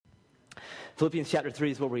Philippians chapter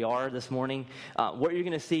 3 is where we are this morning. What you're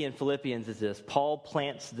going to see in Philippians is this. Paul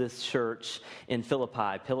plants this church in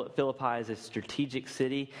Philippi. Philippi is a strategic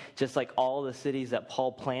city, just like all the cities that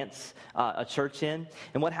Paul plants a church in.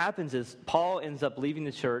 And what happens is Paul ends up leaving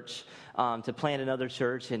the church to plant another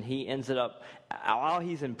church, and he ends up, while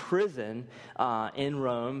he's in prison in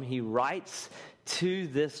Rome, he writes to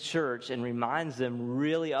this church and reminds them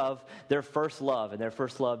really of their first love, and their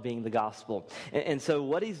first love being the gospel. And so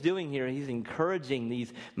what he's doing here, he's encouraging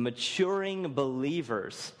these maturing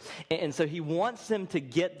believers. And so he wants them to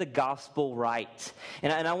get the gospel right.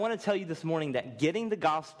 And I want to tell you this morning that getting the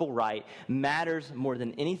gospel right matters more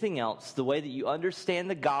than anything else. The way that you understand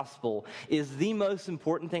the gospel is the most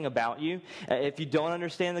important thing about you. If you don't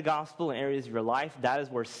understand the gospel in areas of your life, that is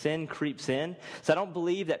where sin creeps in. So I don't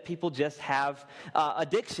believe that people just have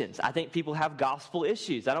addictions. I think people have gospel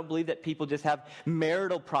issues. I don't believe that people just have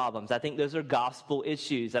marital problems. I think those are gospel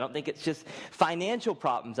issues. I don't think it's just financial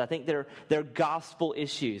problems. I think they're gospel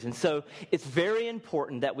issues. And so it's very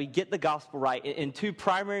important that we get the gospel right in two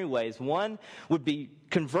primary ways. One would be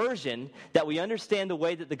conversion, that we understand the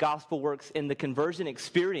way that the gospel works in the conversion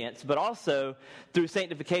experience, but also through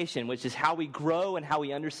sanctification, which is how we grow and how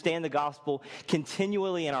we understand the gospel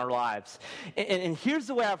continually in our lives. And here's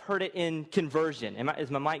the way I've heard it in conversion.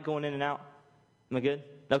 Is my mic going in and out? Am I good?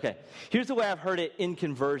 Okay. Here's the way I've heard it in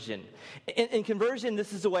conversion. In conversion,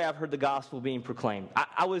 this is the way I've heard the gospel being proclaimed.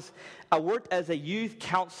 I worked as a youth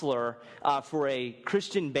counselor for a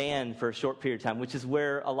Christian band for a short period of time, which is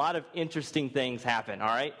where a lot of interesting things happen, all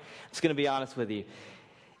right? I'm just going to be honest with you.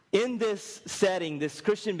 In this setting, this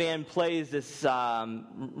Christian band plays this,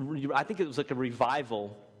 I think it was like a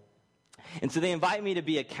revival. And so they invite me to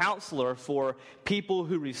be a counselor for people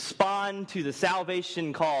who respond to the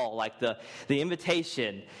salvation call, like the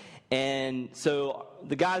invitation. And so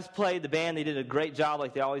the guys played, the band, they did a great job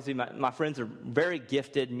like they always do. My friends are very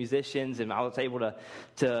gifted musicians, and I was able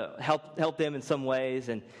to help them in some ways.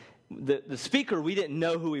 And the speaker, we didn't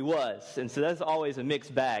know who he was. And so that's always a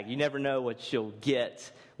mixed bag. You never know what you'll get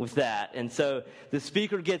with that. And so the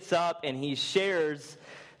speaker gets up and he shares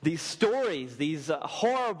these stories, these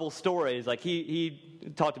horrible stories. Like he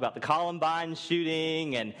talked about the Columbine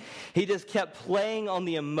shooting, and he just kept playing on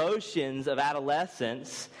the emotions of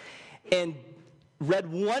adolescence and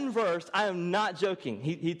read one verse. I am not joking.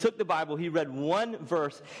 He took the Bible, he read one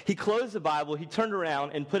verse, he closed the Bible, he turned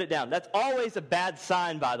around and put it down. That's always a bad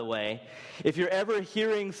sign, by the way, if you're ever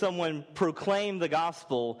hearing someone proclaim the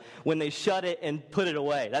gospel when they shut it and put it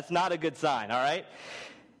away. That's not a good sign, all right?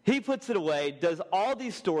 He puts it away, does all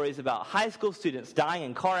these stories about high school students dying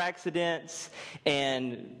in car accidents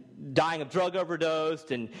and dying of drug overdose,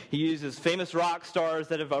 and he uses famous rock stars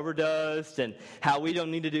that have overdosed and how we don't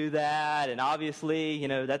need to do that, and obviously,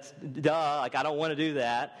 that's duh, like I don't want to do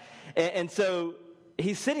that. And so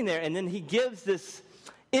he's sitting there, and then he gives this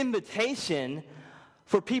invitation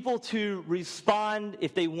for people to respond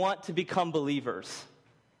if they want to become believers.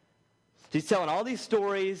 He's telling all these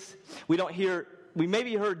stories. We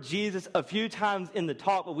maybe heard Jesus a few times in the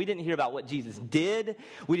talk, but we didn't hear about what Jesus did.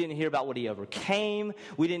 We didn't hear about what he overcame.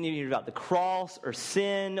 We didn't even hear about the cross or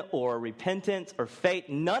sin or repentance or faith,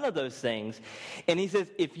 none of those things. And he says,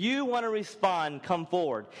 if you want to respond, come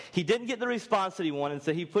forward. He didn't get the response that he wanted,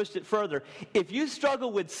 so he pushed it further. If you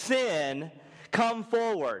struggle with sin, come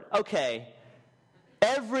forward. Okay,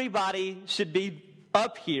 everybody should be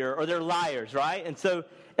up here or they're liars, right? And so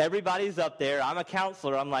everybody's up there. I'm a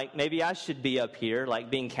counselor. I'm like, maybe I should be up here, like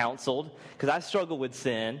being counseled, because I struggle with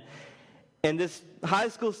sin. And this high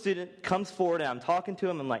school student comes forward, and I'm talking to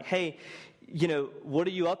him. I'm like, hey, what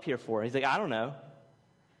are you up here for? He's like, I don't know.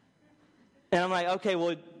 And I'm like, okay,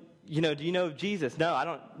 well, do you know Jesus? No, I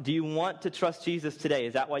don't. Do you want to trust Jesus today?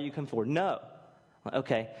 Is that why you come forward? No. I'm like,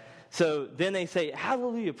 okay. So then they say,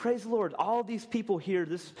 hallelujah, praise the Lord. All these people here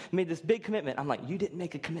made this big commitment. I'm like, you didn't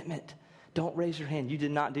make a commitment. Don't raise your hand. You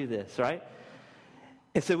did not do this, right?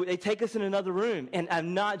 And so they take us in another room, and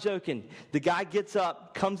I'm not joking. The guy gets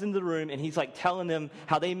up, comes into the room, and he's like telling them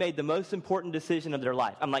how they made the most important decision of their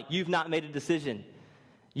life. I'm like, you've not made a decision.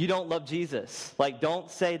 You don't love Jesus. Like, don't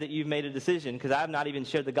say that you've made a decision, because I have not even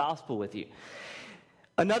shared the gospel with you.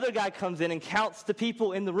 Another guy comes in and counts the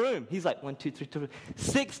people in the room. He's like, 1, 2, 3, 4,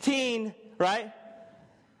 16, right?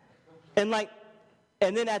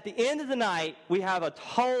 And then at the end of the night, we have a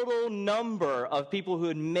total number of people who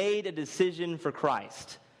had made a decision for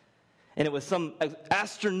Christ. And it was some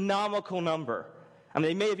astronomical number. I mean,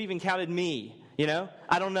 they may have even counted me,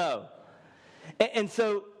 I don't know. And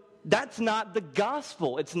so that's not the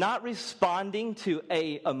gospel. It's not responding to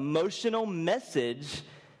a emotional message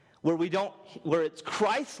where it's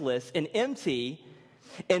Christless and empty.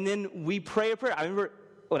 And then we pray a prayer. I remember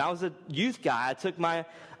when I was a youth guy, I took my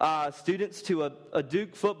students to a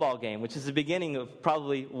Duke football game, which is the beginning of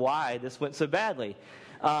probably why this went so badly.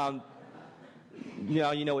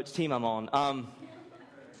 You know which team I'm on.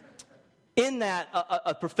 In that,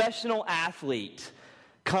 a professional athlete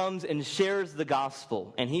comes and shares the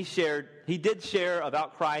gospel. And he did share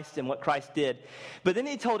about Christ and what Christ did. But then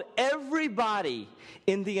he told everybody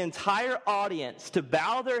in the entire audience to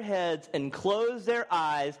bow their heads and close their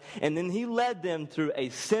eyes. And then he led them through a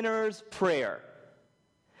sinner's prayer.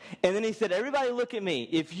 And then he said, everybody look at me.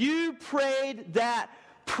 If you prayed that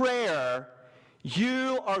prayer,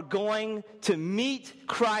 you are going to meet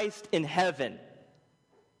Christ in heaven.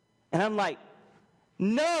 And I'm like,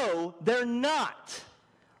 no, they're not.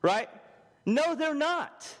 Right? No, they're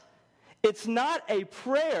not. It's not a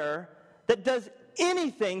prayer that does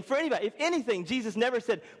anything for anybody. If anything, Jesus never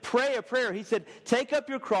said, pray a prayer. He said, take up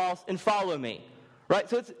your cross and follow me. Right?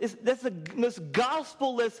 So that's the most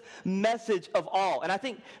gospel-less message of all. And I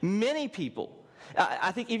think many people,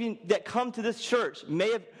 I think even that come to this church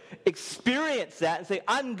may have experienced that and say,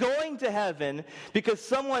 I'm going to heaven because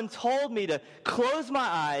someone told me to close my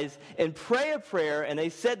eyes and pray a prayer, and they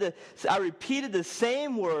said that I repeated the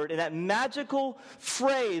same word, and that magical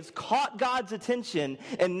phrase caught God's attention,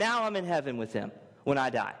 and now I'm in heaven with him when I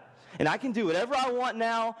die. And I can do whatever I want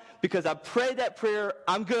now because I prayed that prayer.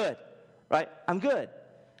 I'm good. Right? I'm good.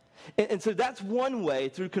 And so that's one way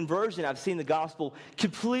through conversion I've seen the gospel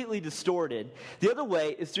completely distorted. The other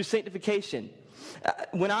way is through sanctification.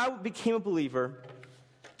 When I became a believer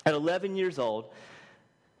at 11 years old,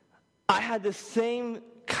 I had the same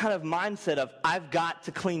kind of mindset of, I've got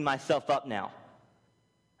to clean myself up now.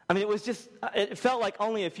 I mean, it felt like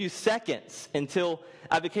only a few seconds until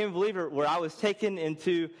I became a believer where I was taken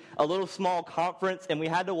into a little small conference and we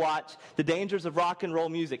had to watch The Dangers of Rock and Roll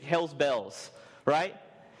Music, Hell's Bells, right?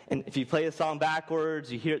 And if you play a song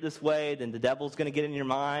backwards, you hear it this way, then the devil's going to get in your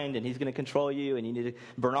mind and he's going to control you and you need to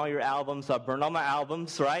burn all your albums. So I burned all my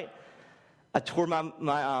albums, right? I tore my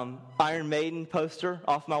Iron Maiden poster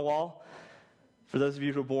off my wall. For those of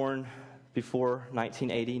you who were born before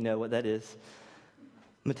 1980, know what that is.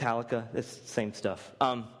 Metallica, it's the same stuff.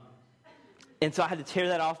 And so I had to tear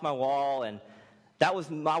that off my wall, and that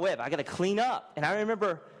was my way. I got to clean up. And I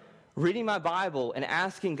remember reading my Bible and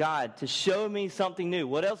asking God to show me something new.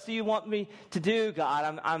 What else do you want me to do,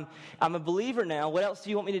 God? I'm a believer now. What else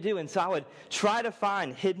do you want me to do? And so I would try to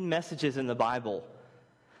find hidden messages in the Bible.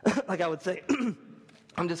 Like I would say,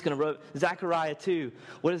 I'm just going to write Zechariah 2.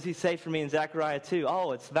 What does he say for me in Zechariah 2?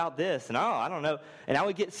 Oh, it's about this. And I don't know. And I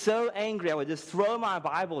would get so angry, I would just throw my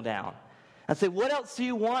Bible down. I'd say, what else do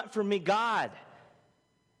you want from me, God?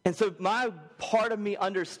 And so my part of me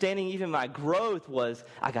understanding even my growth was,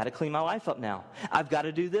 I got to clean my life up now. I've got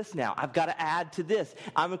to do this now. I've got to add to this.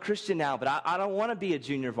 I'm a Christian now, but I don't want to be a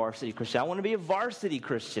junior varsity Christian. I want to be a varsity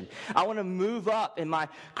Christian. I want to move up in my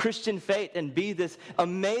Christian faith and be this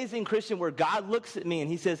amazing Christian where God looks at me and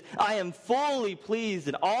he says, I am fully pleased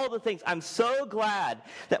in all the things. I'm so glad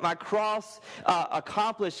that my cross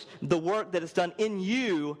accomplished the work that is done in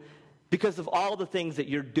you because of all the things that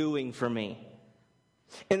you're doing for me.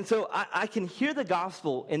 And so I can hear the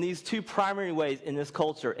gospel in these two primary ways in this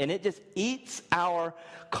culture, and it just eats our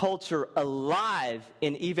culture alive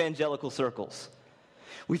in evangelical circles.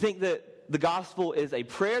 We think that the gospel is a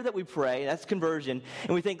prayer that we pray, that's conversion,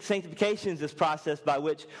 and we think sanctification is this process by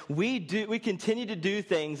which we continue to do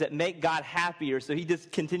things that make God happier, so he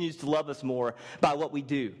just continues to love us more by what we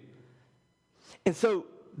do. And so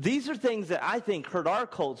these are things that I think hurt our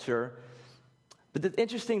culture, but the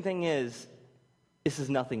interesting thing is, this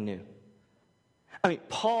is nothing new. I mean,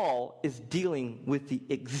 Paul is dealing with the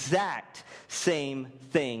exact same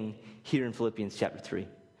thing here in Philippians chapter 3.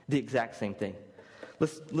 The exact same thing.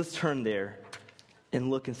 Let's turn there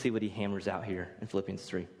and look and see what he hammers out here in Philippians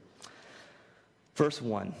 3. Verse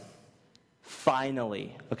 1.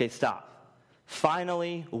 Finally. Okay, stop.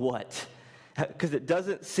 Finally what? Because it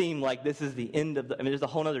doesn't seem like this is the end of there's a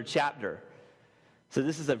whole other chapter. So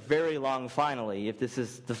this is a very long finally, if this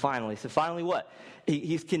is the finally. So finally what?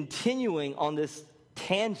 He's continuing on this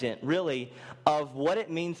tangent, really, of what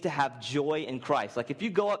it means to have joy in Christ. Like if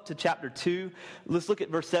you go up to chapter 2, let's look at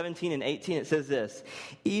verse 17 and 18. It says this,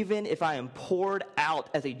 even if I am poured out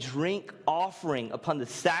as a drink offering upon the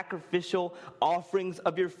sacrificial offerings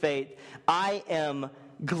of your faith, I am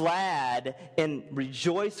glad and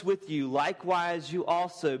rejoice with you. Likewise, you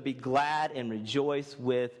also be glad and rejoice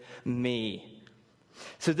with me.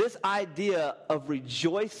 So this idea of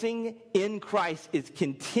rejoicing in Christ is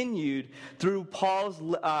continued through Paul's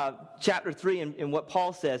chapter 3 and what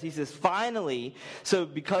Paul says. He says, finally, so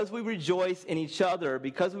because we rejoice in each other,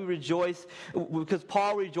 because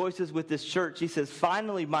Paul rejoices with this church, he says,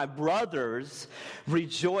 finally, my brothers,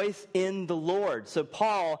 rejoice in the Lord. So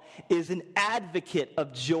Paul is an advocate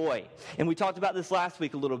of joy. And we talked about this last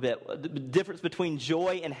week a little bit, the difference between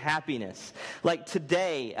joy and happiness. Like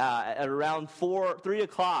today, at around 3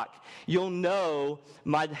 o'clock, you'll know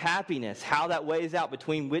my happiness, how that weighs out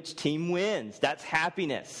between which team wins. That's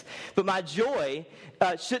happiness. But my joy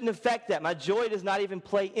shouldn't affect that. My joy does not even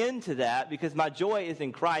play into that because my joy is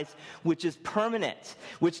in Christ, which is permanent,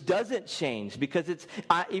 which doesn't change because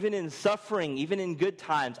even in suffering, even in good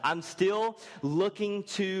times, I'm still looking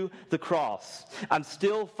to the cross. I'm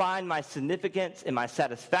still find my significance and my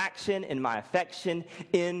satisfaction and my affection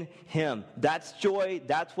in Him. That's joy.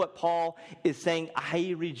 That's what Paul is saying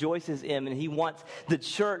he rejoices in, and he wants the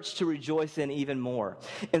church to rejoice in even more.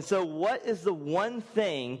 And so what is the one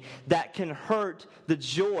thing that can hurt the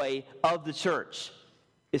joy of the church?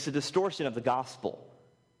 It's a distortion of the gospel.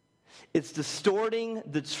 It's distorting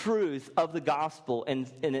the truth of the gospel, and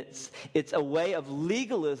it's a way of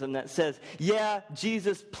legalism that says, yeah,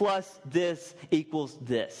 Jesus plus this equals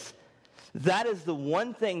this. That is the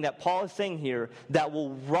one thing that Paul is saying here that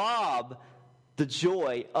will rob the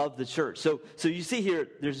joy of the church. So you see here,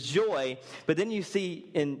 there's joy, but then you see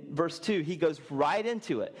in verse 2, he goes right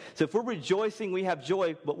into it. So if we're rejoicing, we have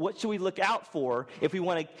joy, but what should we look out for if we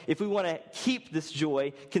want to keep this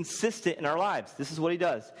joy consistent in our lives? This is what he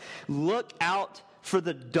does. Look out for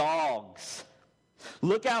the dogs.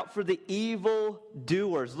 Look out for the evil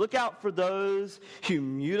doers. Look out for those who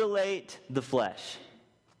mutilate the flesh.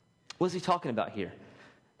 What is he talking about here?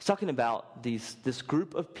 He's talking about this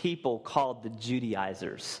group of people called the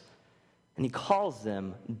Judaizers. And he calls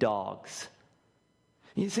them dogs.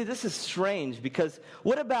 You see, this is strange because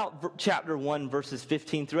what about chapter 1, verses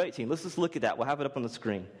 15 through 18? Let's just look at that. We'll have it up on the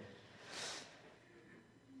screen.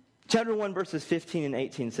 Chapter 1, verses 15 and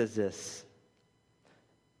 18 says this.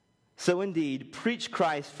 So indeed, preach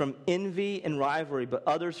Christ from envy and rivalry, but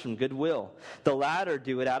others from goodwill. The latter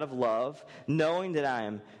do it out of love, knowing that I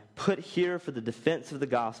am put here for the defense of the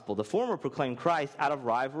gospel. The former proclaim Christ out of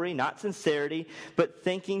rivalry, not sincerity, but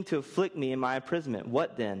thinking to afflict me in my imprisonment.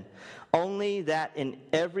 What then? Only that in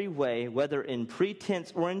every way, whether in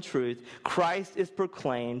pretense or in truth, Christ is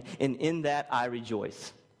proclaimed, and in that I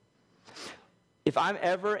rejoice. If I'm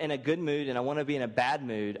ever in a good mood and I want to be in a bad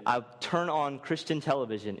mood, I turn on Christian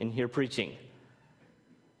television and hear preaching.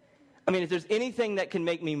 I mean, if there's anything that can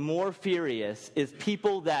make me more furious, is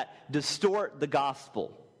people that distort the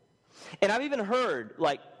gospel. And I've even heard,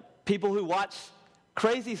 people who watch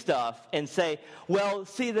crazy stuff and say, well,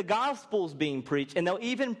 see, the gospel's being preached, and they'll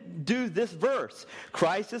even do this verse,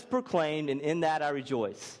 Christ is proclaimed, and in that I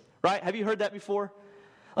rejoice. Right? Have you heard that before?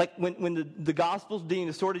 Like, when the gospel's being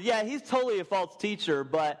distorted, yeah, he's totally a false teacher,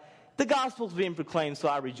 but the gospel's being proclaimed, so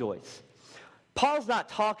I rejoice. Paul's not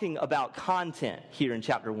talking about content here in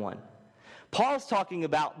chapter 1. Paul's talking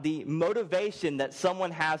about the motivation that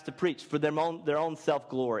someone has to preach for their own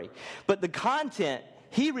self-glory. But the content,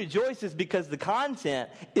 he rejoices because the content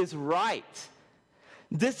is right.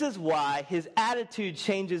 This is why his attitude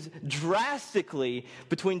changes drastically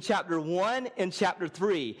between chapter 1 and chapter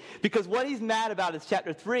 3. Because what he's mad about is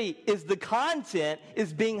chapter 3 is the content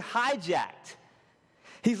is being hijacked.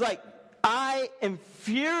 He's like, I am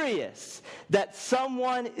furious that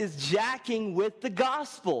someone is jacking with the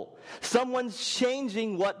gospel. Someone's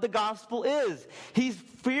changing what the gospel is. He's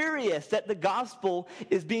furious that the gospel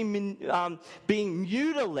is being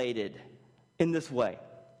mutilated in this way.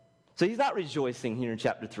 So he's not rejoicing here in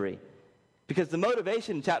chapter 3. Because the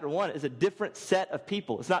motivation in chapter 1 is a different set of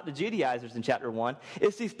people. It's not the Judaizers in chapter 1.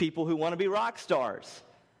 It's these people who want to be rock stars.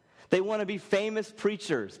 They want to be famous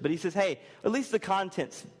preachers. But he says, hey, at least the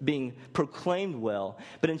content's being proclaimed well.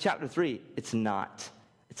 But in chapter 3, it's not.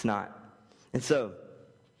 It's not. And so,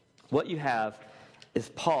 what you have is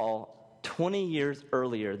Paul, 20 years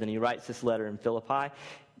earlier than he writes this letter in Philippi,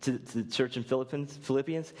 to the church in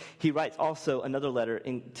Philippians, he writes also another letter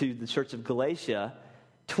to the church of Galatia,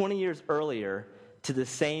 20 years earlier, to the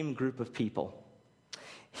same group of people.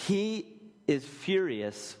 He is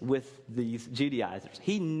furious with these Judaizers.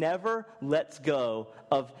 He never lets go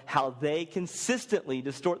of how they consistently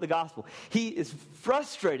distort the gospel. He is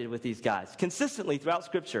frustrated with these guys consistently throughout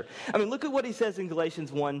Scripture. I mean, look at what he says in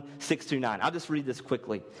Galatians 1, 6 through 9. I'll just read this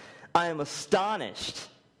quickly. I am astonished.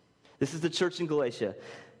 This is the church in Galatia.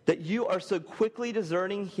 that you are so quickly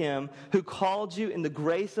deserting him who called you in the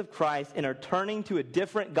grace of Christ and are turning to a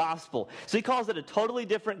different gospel. So he calls it a totally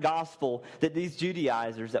different gospel that these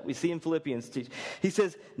Judaizers that we see in Philippians teach. He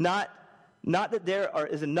says, not that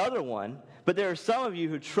is another one, but there are some of you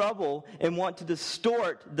who trouble and want to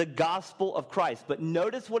distort the gospel of Christ. But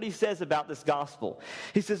notice what he says about this gospel.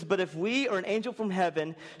 He says, but if we or an angel from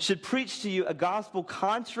heaven should preach to you a gospel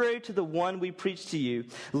contrary to the one we preach to you,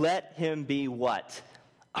 let him be what?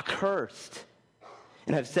 Accursed.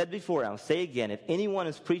 And I've said before, I'll say again, if anyone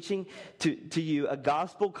is preaching to you a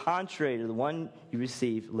gospel contrary to the one you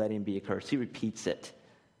received, let him be accursed. He repeats it.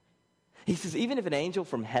 He says, even if an angel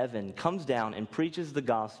from heaven comes down and preaches the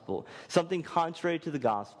gospel, something contrary to the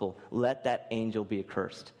gospel, let that angel be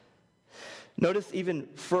accursed. Notice even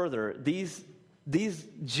further, these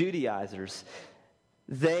Judaizers,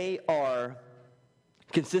 they are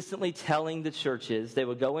consistently telling the churches, they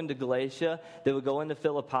would go into Galatia, they would go into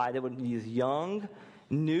Philippi, they would use young,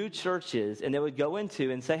 new churches, and they would go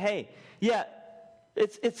into and say, hey, yeah,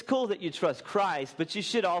 it's cool that you trust Christ, but you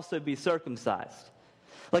should also be circumcised.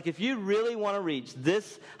 Like, if you really want to reach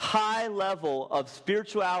this high level of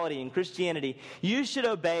spirituality and Christianity, you should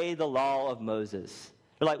obey the law of Moses.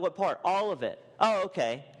 They're like, what part? All of it. Oh,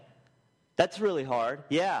 okay. That's really hard.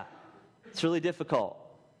 Yeah, it's really difficult.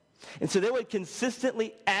 And so they would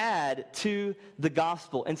consistently add to the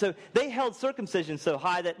gospel. And so they held circumcision so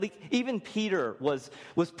high that even Peter was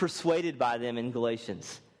persuaded by them in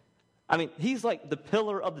Galatians. I mean, he's like the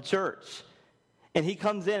pillar of the church. And he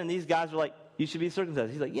comes in and these guys are like, you should be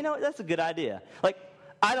circumcised. He's like, you know, that's a good idea. Like,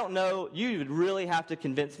 I don't know, you would really have to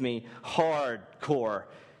convince me hardcore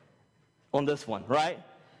on this one, right?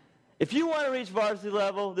 If you want to reach varsity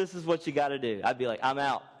level, this is what you got to do. I'd be like, I'm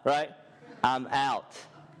out, right? I'm out.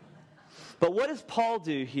 But what does Paul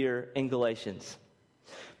do here in Galatians?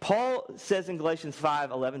 Paul says in Galatians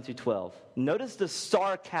 5:11-12, notice the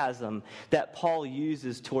sarcasm that Paul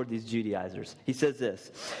uses toward these Judaizers. He says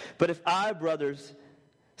this, but if I, brothers,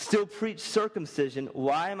 still preach circumcision,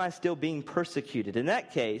 why am I still being persecuted? In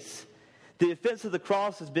that case, the offense of the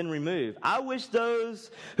cross has been removed. I wish those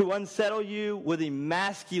who unsettle you would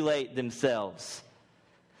emasculate themselves.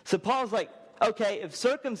 So Paul's like, okay, if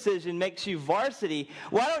circumcision makes you varsity,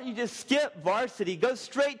 why don't you just skip varsity, go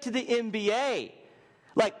straight to the NBA?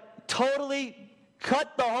 Like, totally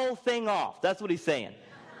cut the whole thing off. That's what he's saying.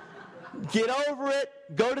 Get over it.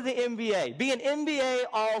 Go to the NBA. Be an NBA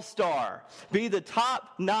all-star. Be the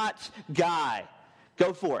top-notch guy.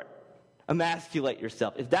 Go for it. Emasculate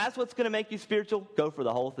yourself. If that's what's going to make you spiritual, go for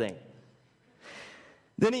the whole thing.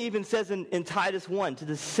 Then he even says in Titus 1, to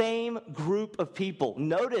the same group of people.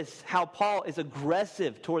 Notice how Paul is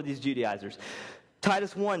aggressive toward these Judaizers.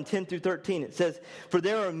 Titus 1, 10-13, it says, for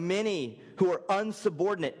there are many who are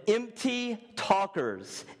unsubordinate, empty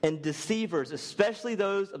talkers and deceivers, especially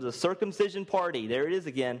those of the circumcision party. There it is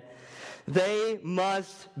again. They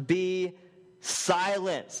must be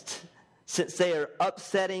silenced, since they are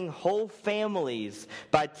upsetting whole families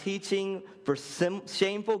by teaching for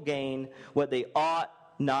shameful gain what they ought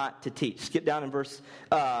not to teach. Skip down in verse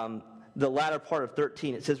the latter part of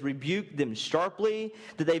 13, it says, rebuke them sharply,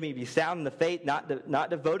 that they may be sound in the faith, not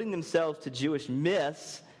devoting themselves to Jewish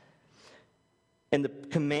myths and the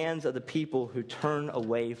commands of the people who turn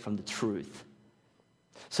away from the truth.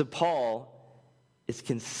 So Paul is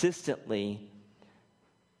consistently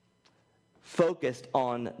focused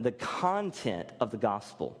on the content of the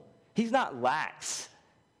gospel. He's not lax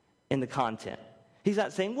in the content. He's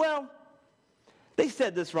not saying, well, they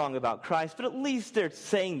said this wrong about Christ, but at least they're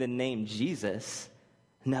saying the name Jesus.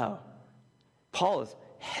 No. Paul is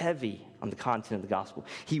heavy on the content of the gospel.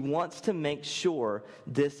 He wants to make sure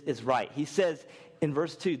this is right. He says in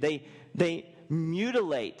verse 2, they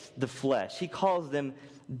mutilate the flesh. He calls them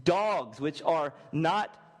dogs, which are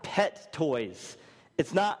not pet toys.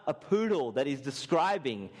 It's not a poodle that he's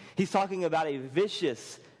describing. He's talking about a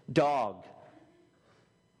vicious dog,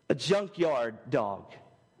 a junkyard dog.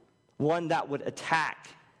 One that would attack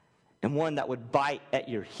and one that would bite at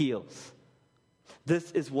your heels. This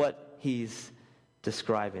is what he's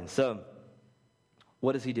describing. So,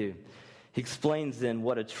 what does he do? He explains then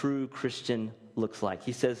what a true Christian looks like.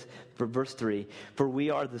 He says, for verse 3, for we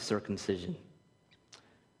are the circumcision,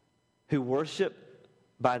 who worship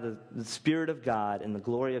by the Spirit of God and the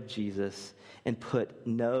glory of Jesus and put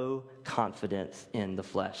no confidence in the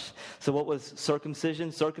flesh. So what was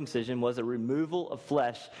circumcision? Circumcision was a removal of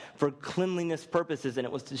flesh for cleanliness purposes, and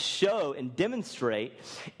it was to show and demonstrate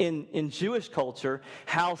in Jewish culture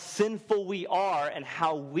how sinful we are and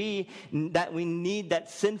how we need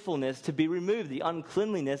that sinfulness to be removed, the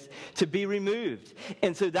uncleanliness to be removed.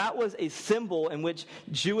 And so that was a symbol in which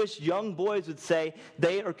Jewish young boys would say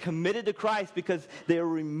they are committed to Christ because they are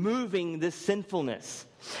removing this sinfulness.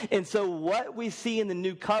 And so what we see in the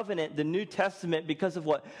New Covenant, the New Testament, because of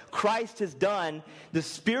what Christ has done, the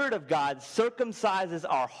Spirit of God circumcises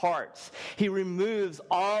our hearts. He removes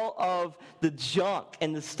all of the junk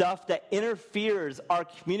and the stuff that interferes our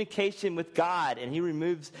communication with God, and He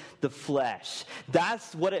removes the flesh.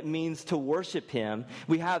 That's what it means to worship Him.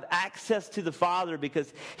 We have access to the Father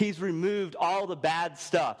because He's removed all the bad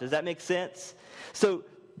stuff. Does that make sense? So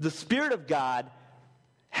the Spirit of God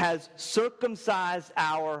has circumcised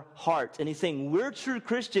our hearts. And He's saying we're true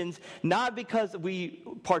Christians not because we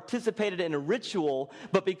participated in a ritual,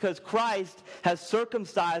 but because Christ has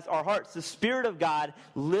circumcised our hearts. The Spirit of God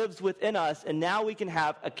lives within us, and now we can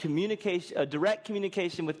have a direct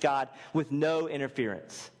communication with God with no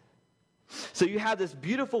interference. So you have this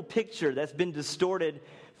beautiful picture that's been distorted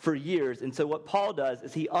for years. And so what Paul does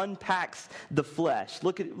is he unpacks the flesh.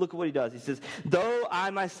 Look at what he does. He says, though I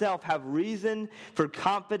myself have reason for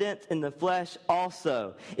confidence in the flesh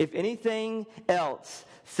also, if anything else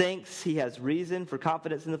thinks he has reason for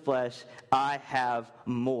confidence in the flesh, I have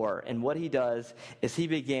more. And what he does is he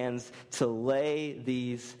begins to lay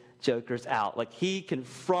these jokers out. Like, he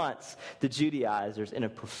confronts the Judaizers in a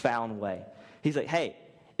profound way. He's like, hey,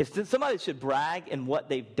 if somebody should brag in what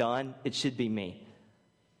they've done, it should be me.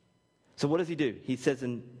 So what does he do? He says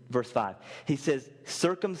in verse 5, he says,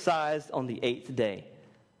 circumcised on the 8th day.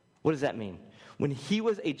 What does that mean? When he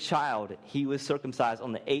was a child, he was circumcised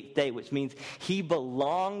on the 8th day, which means he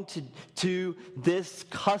belonged to this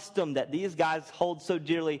custom that these guys hold so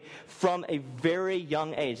dearly from a very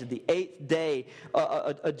young age. At the 8th day,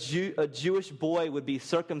 a Jewish boy would be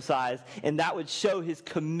circumcised, and that would show his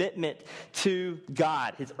commitment to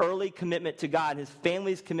God, his early commitment to God, his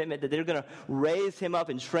family's commitment that they're going to raise him up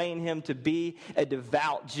and train him to be a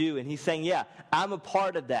devout Jew. And he's saying, yeah, I'm a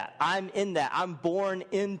part of that. I'm in that. I'm born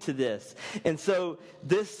into this. And so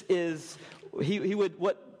this is,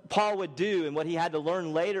 what Paul would do, and what he had to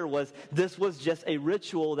learn later was this was just a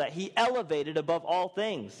ritual that he elevated above all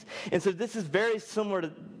things. And so this is very similar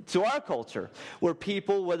to our culture, where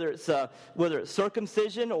people, whether it's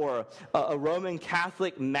circumcision or a Roman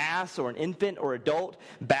Catholic mass or an infant or adult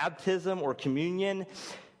baptism or communion,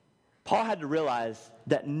 Paul had to realize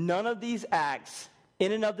that none of these acts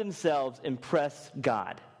in and of themselves impress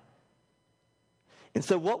God. And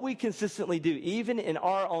so what we consistently do, even in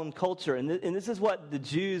our own culture, and this is what the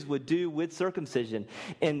Jews would do with circumcision,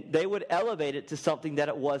 and they would elevate it to something that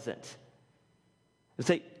it wasn't. They'd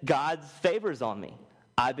say, God's favors on me.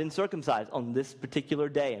 I've been circumcised on this particular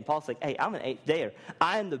day. And Paul's like, hey, I'm an 8th dayer.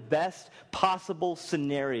 I am the best possible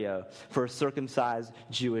scenario for a circumcised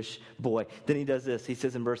Jewish boy. Then he does this. He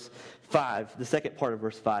says in verse 5, the second part of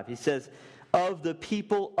verse 5, he says, of the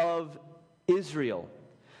people of Israel.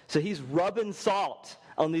 So he's rubbing salt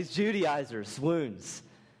on these Judaizers' wounds.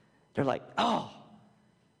 They're like, oh,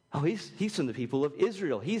 he's from the people of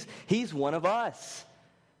Israel. He's one of us,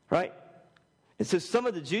 right? And so some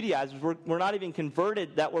of the Judaizers were not even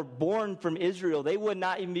converted that were born from Israel. They would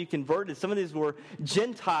not even be converted. Some of these were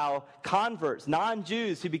Gentile converts,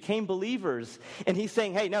 non-Jews who became believers. And he's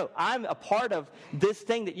saying, hey, no, I'm a part of this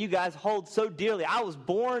thing that you guys hold so dearly. I was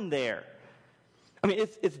born there. I mean,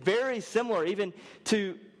 it's very similar even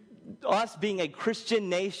to us being a Christian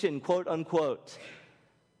nation, quote unquote.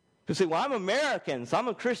 You say, well, I'm American, so I'm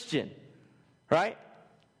a Christian, right?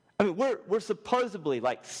 I mean, we're supposedly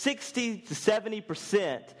like 60 to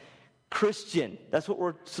 70% Christian. That's what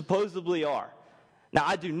we're supposedly are. Now,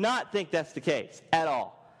 I do not think that's the case at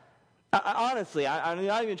all. Honestly, I'm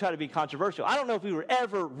not even trying to be controversial. I don't know if we were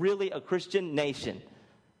ever really a Christian nation.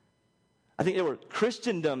 I think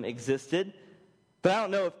Christendom existed, but I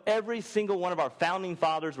don't know if every single one of our founding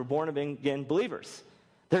fathers were born again believers.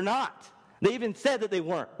 They're not. They even said that they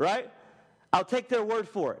weren't, right? I'll take their word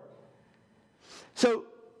for it. So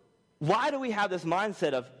why do we have this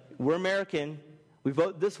mindset of we're American, we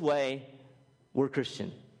vote this way, we're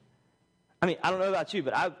Christian? I mean, I don't know about you,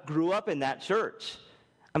 but I grew up in that church.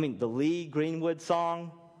 I mean, the Lee Greenwood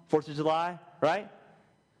song, 4th of July, right?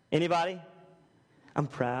 Anybody? I'm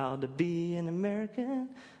proud to be an American.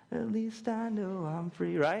 At least I know I'm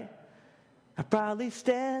free, right? I probably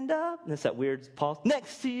stand up. And it's that weird pause.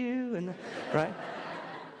 Next to you. Right?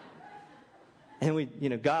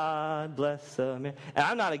 And God bless America. And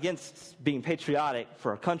I'm not against being patriotic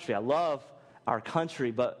for our country. I love our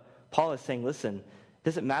country, but Paul is saying, listen, it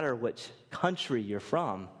doesn't matter which country you're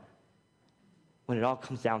from when it all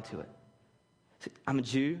comes down to it. See, I'm a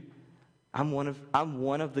Jew. I'm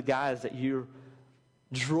one of the guys that you're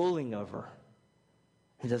drooling over.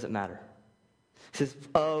 It doesn't matter. He says,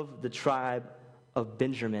 of the tribe of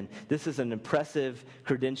Benjamin. This is an impressive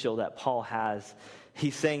credential that Paul has.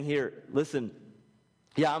 He's saying here, listen,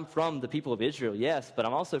 yeah, I'm from the people of Israel, yes, but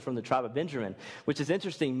I'm also from the tribe of Benjamin, which is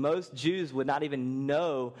interesting. Most Jews would not even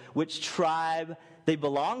know which tribe they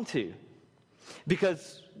belong to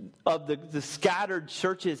because of the scattered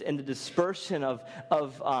churches and the dispersion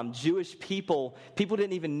of Jewish people. People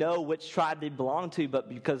didn't even know which tribe they belonged to, but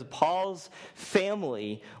because Paul's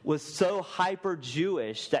family was so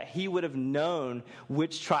hyper-Jewish that he would have known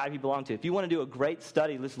which tribe he belonged to. If you want to do a great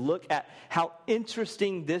study, let's look at how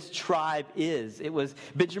interesting this tribe is.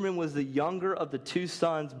 Benjamin was the younger of the two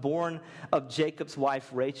sons born of Jacob's wife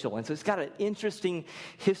Rachel. And so it's got an interesting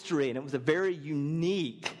history, and it was a very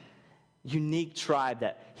unique tribe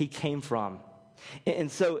that he came from.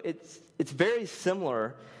 And so it's very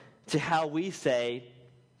similar to how we say,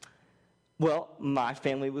 well, my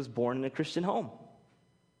family was born in a Christian home.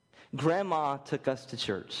 Grandma took us to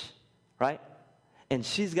church, right? And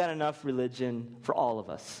she's got enough religion for all of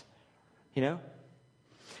us,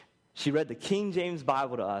 She read the King James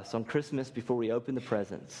Bible to us on Christmas before we opened the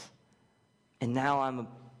presents. And now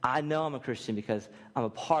I know I'm a Christian because I'm a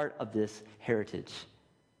part of this heritage.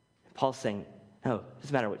 Paul's saying, no, it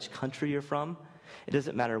doesn't matter which country you're from. It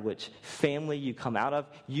doesn't matter which family you come out of.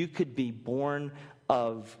 You could be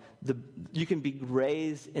you can be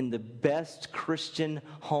raised in the best Christian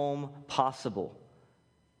home possible.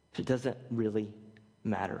 It doesn't really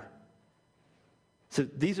matter. So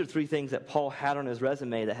these are three things that Paul had on his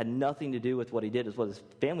resume that had nothing to do with what he did, is what his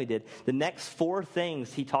family did. The next four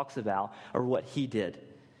things he talks about are what he did.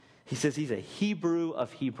 He says he's a Hebrew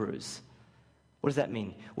of Hebrews. What does that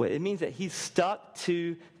mean? Well, it means that he stuck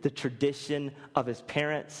to the tradition of his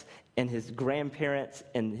parents and his grandparents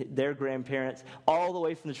and their grandparents, all the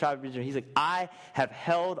way from the tribe of Benjamin. He's like, I have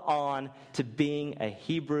held on to being a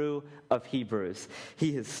Hebrew of Hebrews.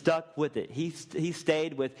 He has stuck with it.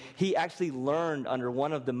 He actually learned under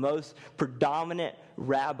one of the most predominant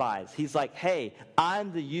rabbis. He's like, hey,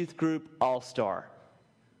 I'm the youth group all-star.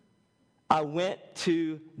 I went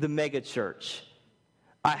to the mega church.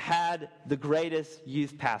 I had the greatest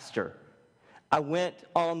youth pastor. I went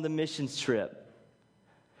on the missions trip.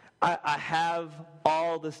 I have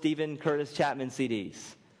all the Stephen Curtis Chapman CDs.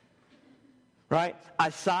 Right?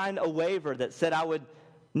 I signed a waiver that said I would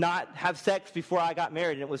not have sex before I got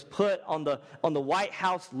married, and it was put on the White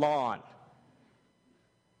House lawn.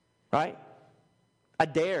 Right? I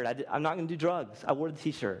dared. I'm not going to do drugs. I wore the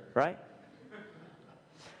T-shirt. Right?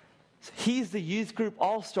 He's the youth group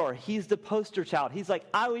all-star. He's the poster child. He's like,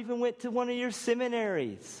 I even went to one of your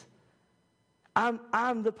seminaries.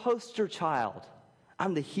 I'm the poster child.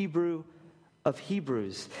 I'm the Hebrew of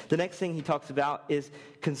Hebrews. The next thing he talks about is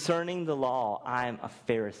concerning the law, I'm a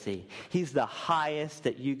Pharisee. He's the highest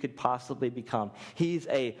that you could possibly become. He's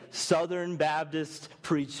a Southern Baptist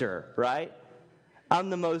preacher, right? I'm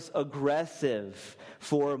the most aggressive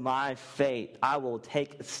for my faith. I will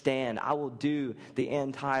take a stand. I will do the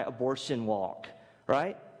anti-abortion walk,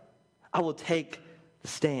 right? I will take the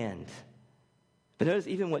stand. But notice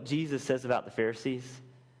even what Jesus says about the Pharisees.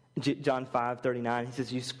 John 5:39, he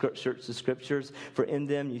says, you search the scriptures, for in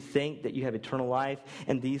them you think that you have eternal life,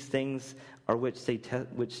 and these things are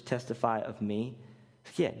which testify of me.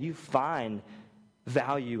 Yeah, you find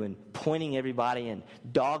value in pointing everybody and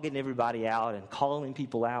dogging everybody out and calling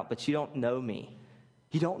people out, but you don't know me.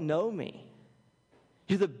 You don't know me.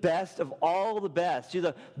 You're the best of all the best. You're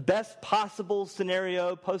the best possible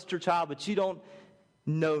scenario poster child, but you don't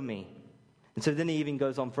know me. And so then he even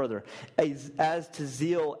goes on further. As to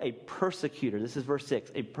zeal, a persecutor. This is verse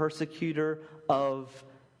 6. A persecutor of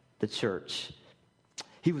the church.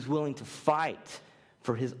 He was willing to fight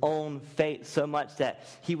for his own faith so much that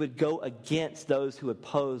he would go against those who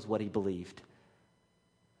oppose what he believed.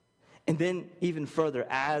 And then even further,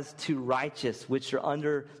 as to righteous, which are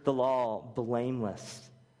under the law, blameless.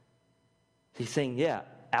 He's saying, yeah,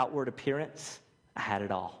 outward appearance, I had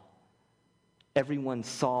it all. Everyone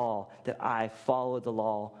saw that I followed the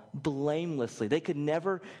law blamelessly. They could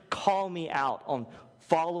never call me out on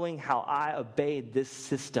following how I obeyed this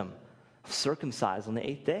system of circumcised on the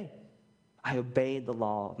 8th day. I obeyed the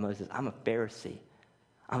law of Moses. I'm a Pharisee.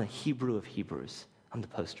 I'm a Hebrew of Hebrews. I'm the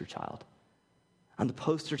poster child. I'm the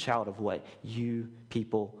poster child of what you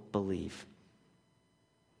people believe.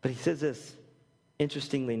 But he says this,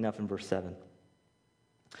 interestingly enough, in verse 7.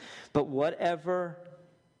 But whatever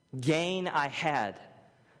gain I had.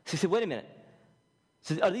 So he said, wait a minute.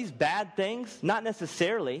 So are these bad things? Not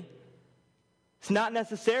necessarily. It's not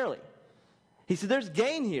necessarily. He said, there's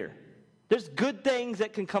gain here. There's good things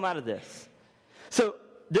that can come out of this. So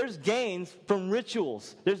there's gains from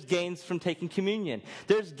rituals. There's gains from taking communion.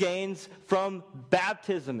 There's gains from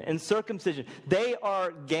baptism and circumcision. They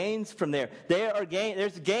are gains from there.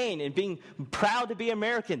 There's gain in being proud to be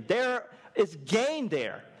American. There is gain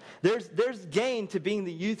there. There's gain to being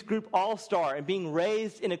the youth group all-star and being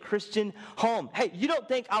raised in a Christian home. Hey, you don't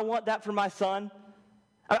think I want that for my son?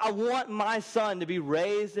 I want my son to be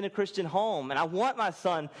raised in a Christian home, and I want my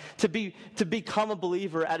son to become a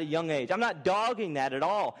believer at a young age. I'm not dogging that at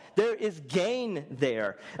all. There is gain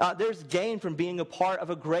there. There's gain from being a part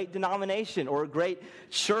of a great denomination or a great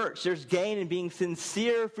church. There's gain in being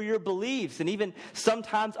sincere for your beliefs and even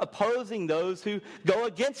sometimes opposing those who go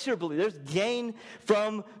against your beliefs. There's gain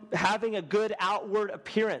from having a good outward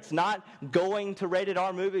appearance, not going to rated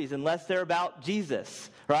R movies unless they're about Jesus,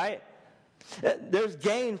 right? There's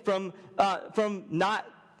gain from not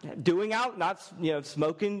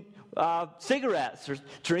smoking cigarettes or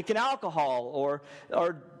drinking alcohol or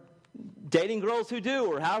dating girls who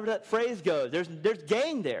do, or however that phrase goes. There's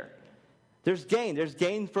gain there. There's gain. There's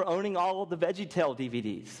gain for owning all of the VeggieTale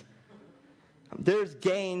DVDs. There's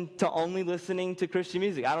gain to only listening to Christian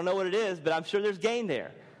music. I don't know what it is, but I'm sure there's gain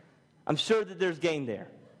there. I'm sure that there's gain there.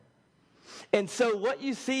 And so what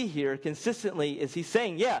you see here consistently is he's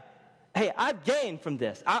saying, yeah, hey, I've gained from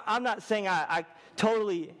this. I'm not saying I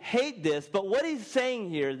totally hate this, but what he's saying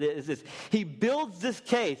here is this. He builds this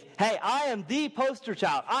case. Hey, I am the poster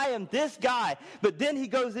child. I am this guy. But then he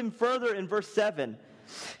goes in further in verse 7.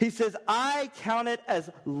 He says, I count it as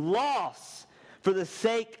loss for the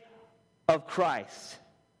sake of Christ.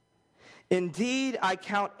 Indeed, I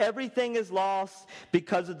count everything as loss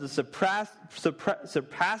because of the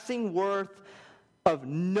surpassing worth of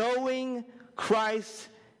knowing Christ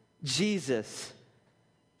Jesus.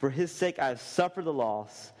 For his sake I have suffered the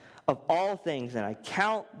loss of all things, and I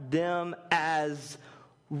count them as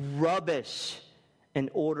rubbish in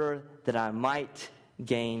order that I might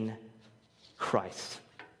gain Christ.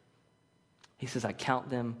 He says, I count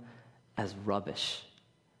them as rubbish.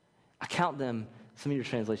 I count them, some of your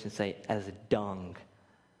translations say, as dung.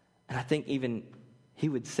 And I think even he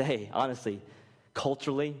would say, honestly,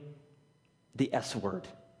 culturally, the S word.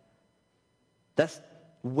 That's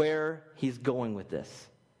where he's going with this.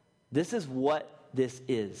 This is what this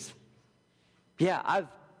is. Yeah,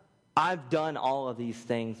 I've done all of these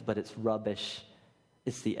things, but it's rubbish.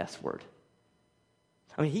 It's the S word.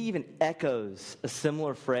 I mean, he even echoes a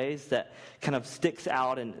similar phrase that kind of sticks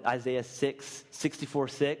out in Isaiah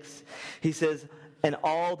 64:6. He says, and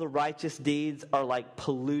all the righteous deeds are like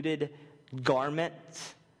polluted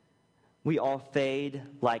garments. We all fade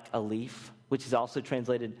like a leaf, which is also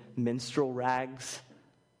translated minstrel rags.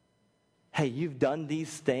 Hey, you've done these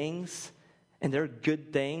things, and they're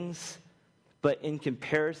good things, but in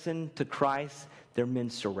comparison to Christ, they're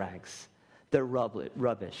minstrel rags. They're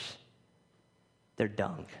rubbish. They're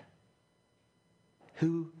dung.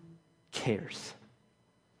 Who cares?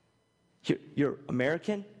 You're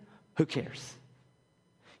American? Who cares?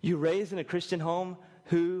 You raised in a Christian home?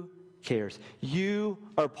 Who cares? You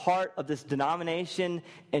are part of this denomination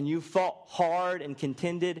and you fought hard and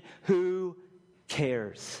contended. Who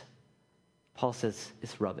cares? Paul says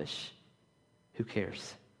it's rubbish. Who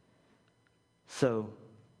cares? So,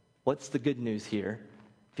 what's the good news here?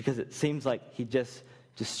 Because it seems like he just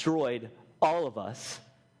destroyed all of us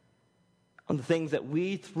on the things that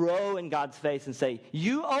we throw in God's face and say,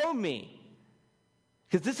 you owe me.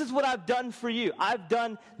 Because this is what I've done for you. I've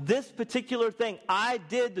done this particular thing. I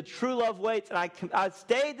did the true love waits, and I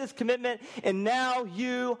stayed this commitment, and now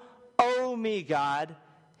you owe me, God.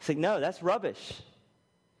 He's like, no, that's rubbish.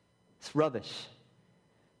 It's rubbish.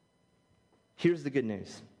 Here's the good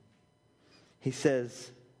news. He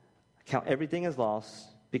says, count everything as loss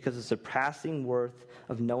because of the surpassing worth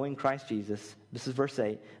of knowing Christ Jesus. This is verse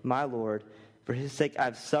 8. My Lord, for his sake I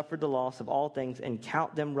have suffered the loss of all things and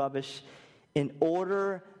count them rubbish in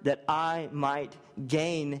order that I might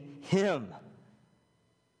gain him.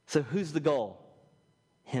 So who's the goal?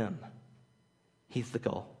 Him. He's the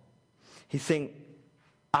goal. He's saying,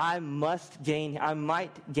 I might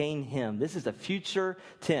gain him. This is a future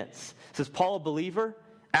tense. So is Paul a believer?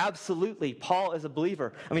 Absolutely, Paul is a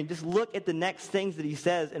believer. I mean, just look at the next things that he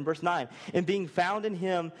says in verse 9. And being found in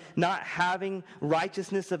him, not having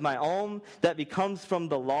righteousness of my own that becomes from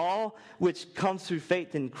the law, which comes through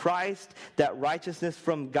faith in Christ, that righteousness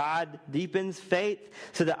from God deepens faith,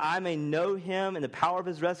 so that I may know him and the power of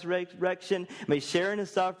his resurrection, may share in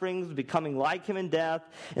his sufferings, becoming like him in death,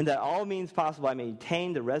 and that all means possible I may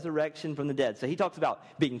attain the resurrection from the dead. So he talks about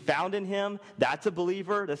being found in him. That's a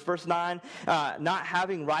believer. That's verse 9. Not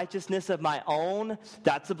having righteousness of my own,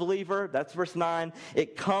 that's a believer. That's verse 9.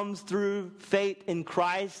 It comes through faith in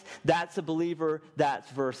Christ. That's a believer. That's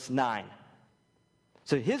verse 9.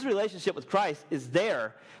 So his relationship with Christ is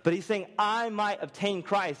there, but he's saying, I might obtain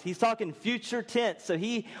Christ. He's talking future tense, so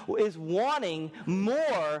he is wanting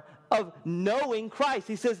more of knowing Christ.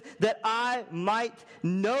 He says, that I might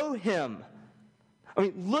know him. I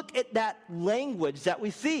mean, look at that language that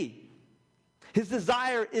we see. His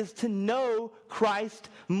desire is to know Christ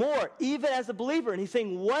more, even as a believer. And he's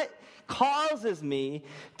saying, what causes me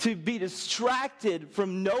to be distracted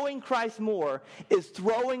from knowing Christ more is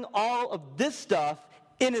throwing all of this stuff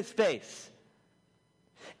in his face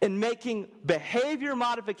and making behavior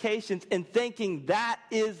modifications and thinking that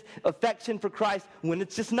is affection for Christ when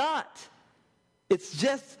it's just not. It's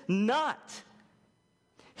just not.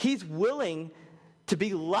 He's willing to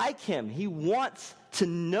be like him. He wants to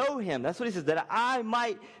know him. That's what he says, that I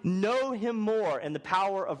might know him more in the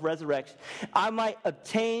power of resurrection. I might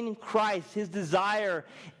obtain Christ. His desire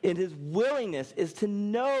and his willingness is to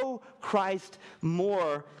know Christ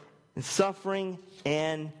more in suffering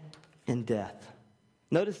and in death.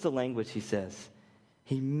 Notice the language he says.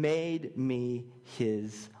 He made me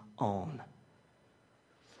his own.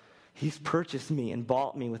 He's purchased me and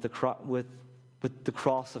bought me with the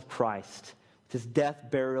cross of Christ. His death,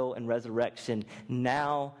 burial, and resurrection.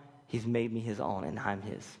 Now he's made me his own, and I'm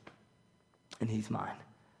his. And he's mine.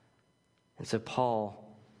 And so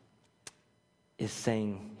Paul is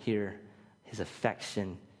saying here his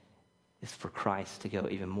affection is for Christ to go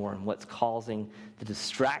even more. And what's causing the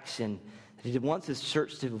distraction that he wants his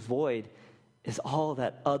church to avoid is all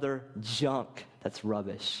that other junk that's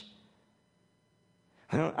rubbish.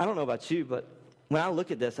 I don't know about you, but when I look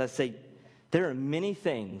at this, I say there are many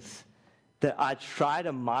things that I try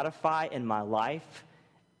to modify in my life,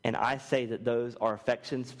 and I say that those are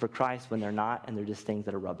affections for Christ when they're not, and they're just things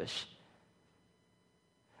that are rubbish.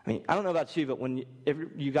 I mean, I don't know about you, but when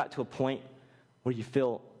you got to a point where you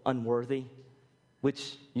feel unworthy,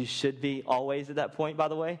 which you should be always at that point, by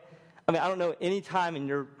the way. I mean, I don't know any time in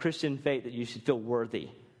your Christian faith that you should feel worthy.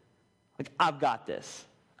 Like, I've got this.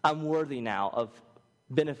 I'm worthy now of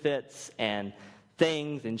benefits and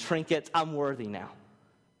things and trinkets. I'm worthy now.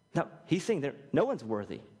 No, he's saying that no one's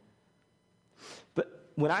worthy. But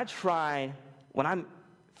when I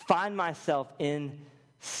find myself in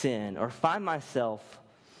sin or find myself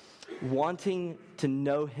wanting to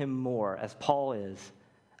know him more, as Paul is,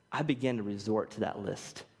 I begin to resort to that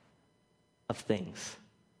list of things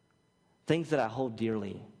that I hold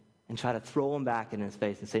dearly, and try to throw them back in his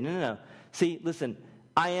face and say, no. See, listen,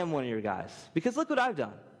 I am one of your guys. Because look what I've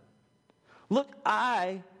done. Look,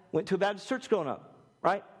 I went to a Baptist church growing up,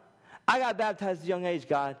 right? I got baptized at a young age,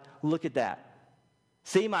 God. Look at that.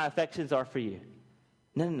 See, my affections are for you.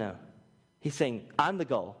 No. He's saying, I'm the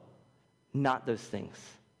goal, not those things.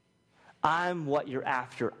 I'm what you're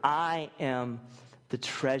after. I am the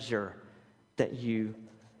treasure that you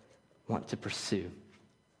want to pursue.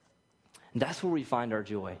 And that's where we find our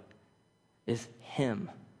joy, is him.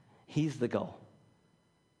 He's the goal.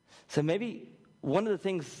 So maybe one of the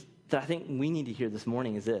things that I think we need to hear this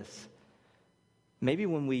morning is this. Maybe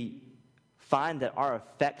when we find that our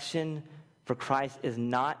affection for Christ is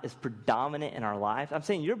not as predominant in our life. I'm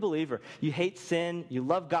saying you're a believer. You hate sin. You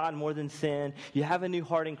love God more than sin. You have a new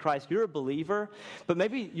heart in Christ. You're a believer. But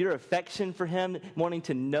maybe your affection for him, wanting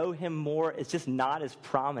to know him more, is just not as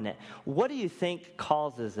prominent. What do you think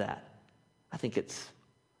causes that? I think it's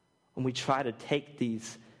when we try to take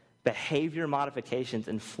these behavior modifications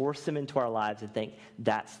and force them into our lives and think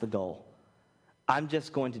that's the goal. I'm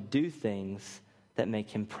just going to do things that make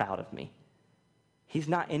him proud of me. He's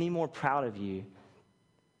not any more proud of you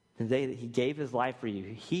than the day that he gave his life for you.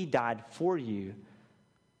 He died for you,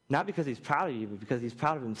 not because he's proud of you, but because he's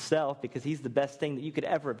proud of himself, because he's the best thing that you could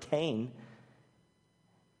ever obtain.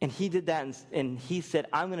 And he did that, and he said,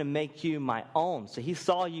 I'm going to make you my own. So he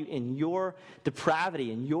saw you in your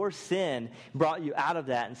depravity and your sin, brought you out of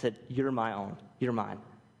that and said, you're my own. You're mine.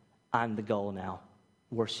 I'm the goal now.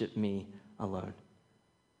 Worship me alone.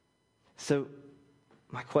 So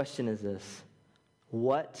my question is this.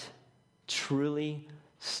 What truly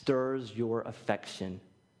stirs your affection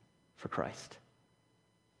for Christ?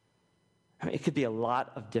 I mean, it could be a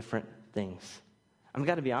lot of different things. I've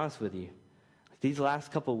got to be honest with you. These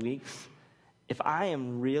last couple of weeks, if I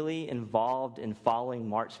am really involved in following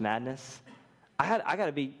March Madness, I got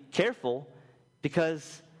to be careful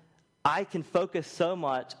because I can focus so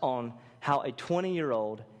much on how a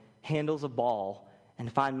 20-year-old handles a ball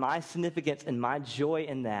and find my significance and my joy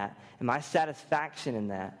in that and my satisfaction in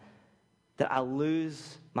that I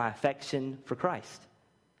lose my affection for Christ.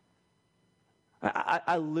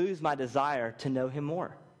 I lose my desire to know him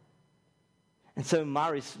more. And so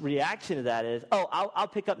my reaction to that is, I'll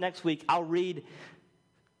pick up next week. I'll read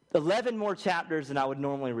 11 more chapters than I would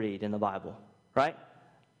normally read in the Bible, right?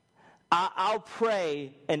 I'll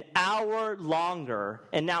pray an hour longer,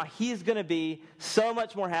 and now he's going to be so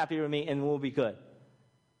much more happy with me, and we'll be good.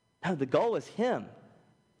 No, the goal is him.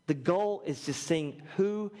 The goal is just seeing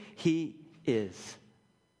who he is.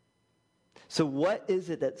 So what is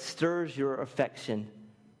it that stirs your affection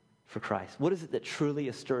for Christ? What is it that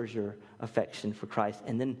truly stirs your affection for Christ?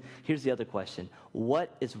 And then here's the other question.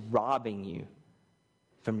 What is robbing you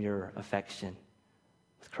from your affection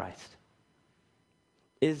with Christ?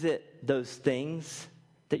 Is it those things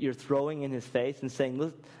that you're throwing in his face and saying,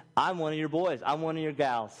 look, I'm one of your boys. I'm one of your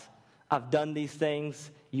gals. I've done these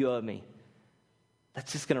things. You owe me.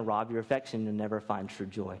 That's just going to rob your affection and never find true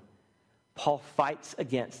joy. Paul fights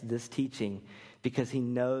against this teaching because he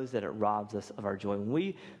knows that it robs us of our joy. When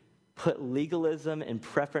we put legalism and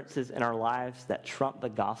preferences in our lives that trump the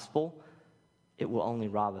gospel, it will only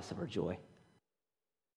rob us of our joy.